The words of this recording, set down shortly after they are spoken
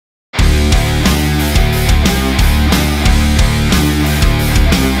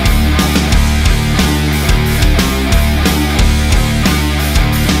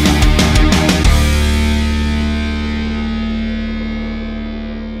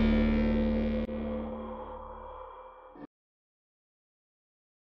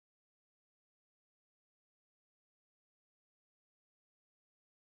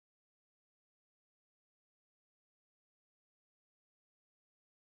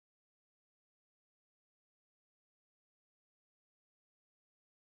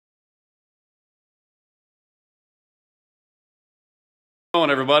Going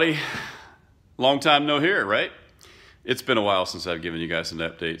on, everybody? Long time no hear, right? It's been a while since I've given you guys an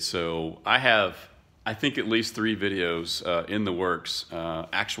update, so I have, I think, at least 3 videos in the works,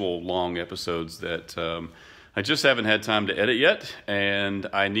 actual long episodes that I just haven't had time to edit yet, and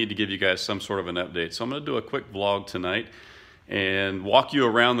I need to give you guys some sort of an update. So I'm going to do a quick vlog tonight and walk you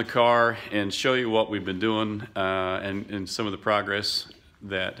around the car and show you what we've been doing and some of the progress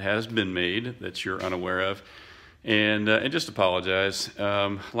that has been made that you're unaware of. And just apologize.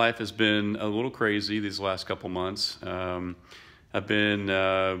 Life has been a little crazy these last couple months. I've been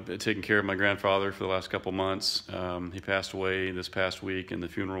taking care of my grandfather for the last couple months. He passed away this past week, and the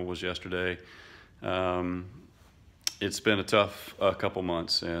funeral was yesterday. It's been a tough couple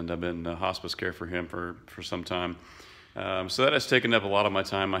months, and I've been hospice care for him for some time. So that has taken up a lot of my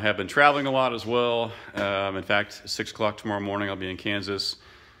time. I have been traveling a lot as well. In fact, 6 o'clock tomorrow morning, I'll be in Kansas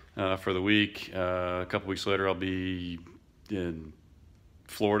for the week. A couple weeks later, I'll be in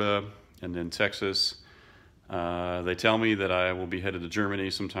Florida and then Texas. They tell me that I will be headed to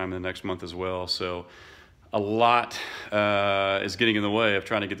Germany sometime in the next month as well. So a lot is getting in the way of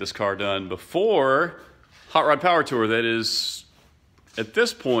trying to get this car done before Hot Rod Power Tour. That is, at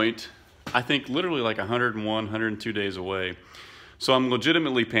this point, I think literally like 101, 102 days away. So I'm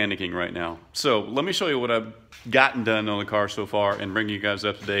legitimately panicking right now. So let me show you what I've gotten done on the car so far and bring you guys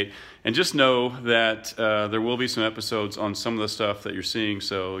up to date. And just know that there will be some episodes on some of the stuff that you're seeing.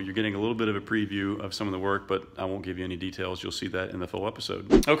 So you're getting a little bit of a preview of some of the work, but I won't give you any details. You'll see that in the full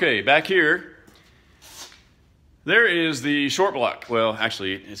episode. Okay, back here, there is the short block. Well,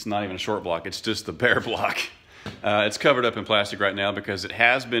 actually, it's not even a short block. It's just the bare block. It's covered up in plastic right now because it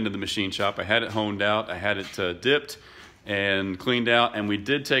has been to the machine shop. I had it honed out. I had it dipped and cleaned out, and we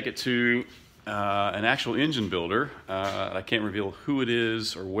did take it to an actual engine builder. I can't reveal who it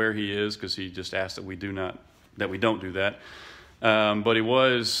is or where he is because he just asked that we don't do that. But he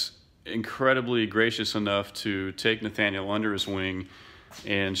was incredibly gracious enough to take Nathaniel under his wing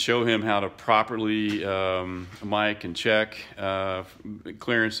and show him how to properly mic and check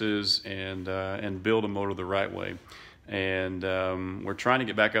clearances and build a motor the right way. And we're trying to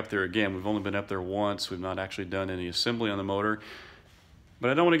get back up there again. We've only been up there once. We've not actually done any assembly on the motor. But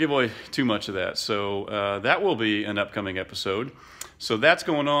I don't want to give away too much of that. So that will be an upcoming episode. So that's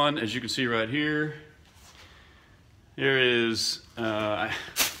going on. As you can see right here, here is,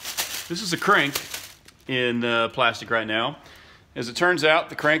 this is a crank in plastic right now. As it turns out,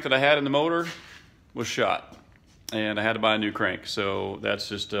 the crank that I had in the motor was shot. And I had to buy a new crank. So that's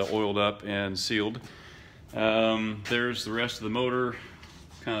just oiled up and sealed. There's the rest of the motor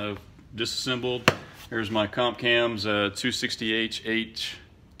kind of disassembled. There's my comp cams,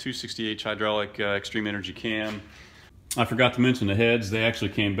 260H hydraulic extreme energy cam. I forgot to mention the heads. They actually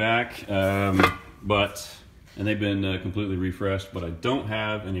came back, and they've been completely refreshed, but I don't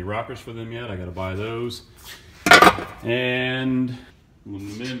have any rockers for them yet. I got to buy those. And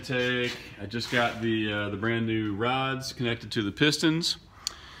the intake, I just got the brand new rods connected to the pistons.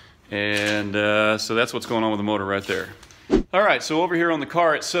 And so that's what's going on with the motor right there. All right, so over here on the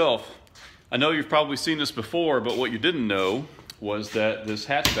car itself, I know you've probably seen this before, but what you didn't know was that this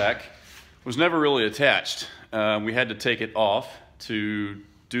hatchback was never really attached. We had to take it off to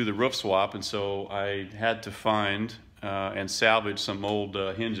do the roof swap, and so I had to find and salvage some old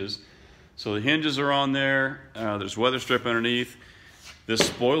hinges. So the hinges are on there. There's weather strip underneath. This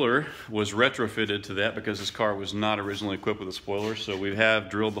spoiler was retrofitted to that because this car was not originally equipped with a spoiler. So we have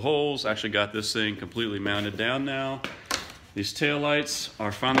drilled the holes, actually got this thing completely mounted down now. These taillights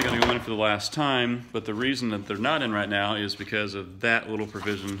are finally going to go in for the last time, but the reason that they're not in right now is because of that little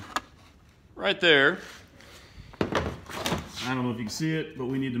provision right there. I don't know if you can see it, but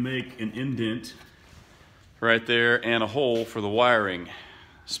we need to make an indent right there and a hole for the wiring.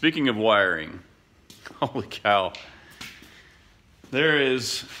 Speaking of wiring, holy cow. There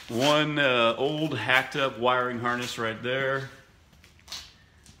is one old hacked up wiring harness right there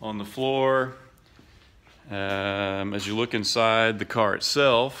on the floor. As you look inside the car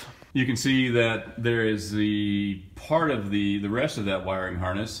itself, you can see that there is the part of the rest of that wiring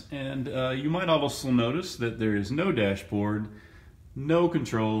harness. And you might also notice that there is no dashboard, no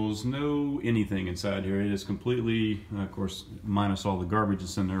controls, no anything inside here. It is completely, of course, minus all the garbage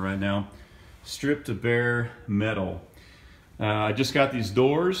that's in there right now, stripped to bare metal. I just got these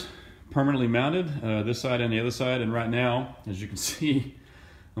doors permanently mounted, this side and the other side, and right now, as you can see,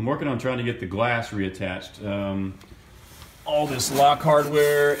 I'm working on trying to get the glass reattached. All this lock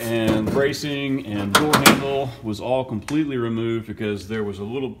hardware and bracing and door handle was all completely removed because there was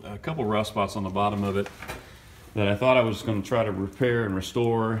a couple rust spots on the bottom of it that I thought I was going to try to repair and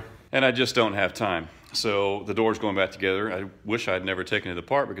restore, and I just don't have time. So the door's going back together. I wish I'd never taken it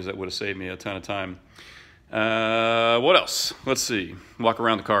apart because that would have saved me a ton of time. What else? Let's see. Walk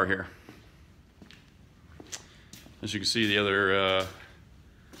around the car here. As you can see, the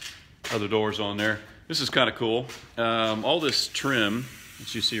other doors on there. This is kind of cool. All this trim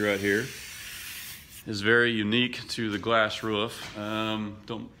that you see right here is very unique to the glass roof.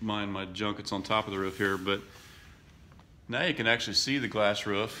 Don't mind my junk that's on top of the roof here, but now you can actually see the glass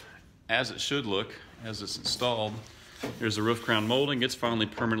roof as it should look as it's installed. Here's the roof crown molding. It's finally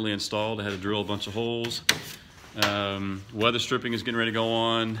permanently installed. I had to drill a bunch of holes. Weather stripping is getting ready to go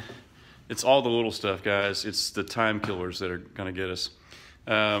on. It's all the little stuff, guys. It's the time killers that are gonna get us.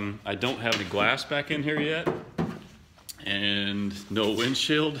 I don't have any glass back in here yet, and no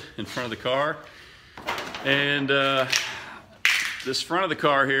windshield in front of the car. And this front of the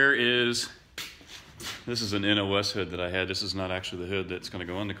car here this is an NOS hood that I had. This is not actually the hood that's gonna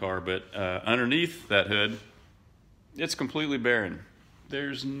go in the car, but underneath that hood, it's completely barren.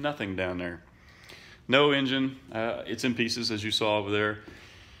 There's nothing down there. No engine. It's in pieces, as you saw over there.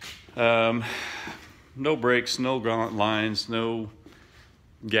 No brakes, no ground lines, no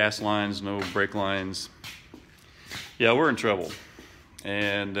gas lines, no brake lines. Yeah, we're in trouble.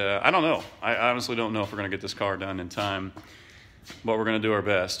 And I don't know. I honestly don't know if we're going to get this car done in time, but we're going to do our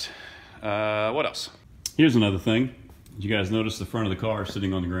best. What else? Here's another thing. You guys notice the front of the car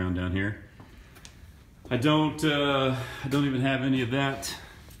sitting on the ground down here. I don't even have any of that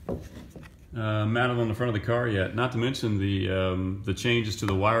mounted on the front of the car yet. Not to mention the changes to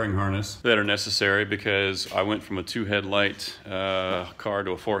the wiring harness that are necessary, because I went from a 2-headlight car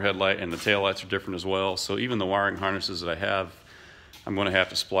to a 4-headlight, and the taillights are different as well. So even the wiring harnesses that I have, I'm going to have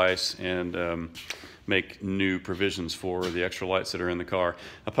to splice and make new provisions for the extra lights that are in the car.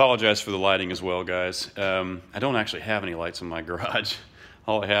 Apologize for the lighting as well, guys. I don't actually have any lights in my garage.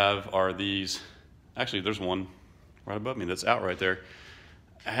 All I have are these. Actually, there's one right above me that's out right there.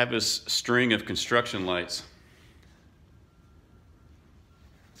 I have this string of construction lights.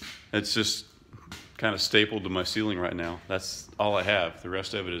 It's just kind of stapled to my ceiling right now. That's all I have. The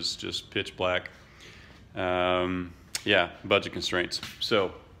rest of it is just pitch black. Yeah, budget constraints.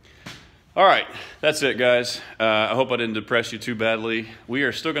 So, all right, that's it, guys. I hope I didn't depress you too badly. We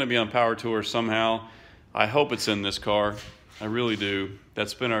are still going to be on power tour somehow. I hope it's in this car. I really do.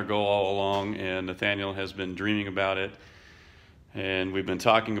 That's been our goal all along, and Nathaniel has been dreaming about it. And we've been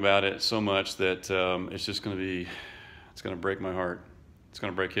talking about it so much that it's just going to break my heart. It's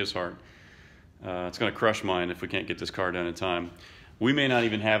going to break his heart. It's going to crush mine if we can't get this car done in time. We may not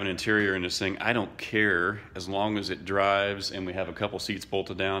even have an interior in this thing. I don't care, as long as it drives and we have a couple seats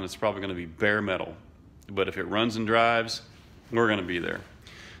bolted down. It's probably going to be bare metal. But if it runs and drives, we're going to be there.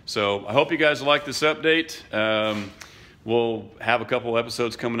 So I hope you guys like this update. We'll have a couple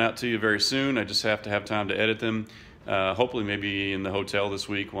episodes coming out to you very soon. I just have to have time to edit them. Hopefully maybe in the hotel this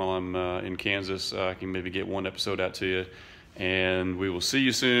week while I'm in Kansas, I can maybe get one episode out to you. And we will see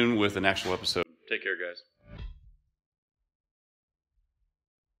you soon with an actual episode. Take care, guys.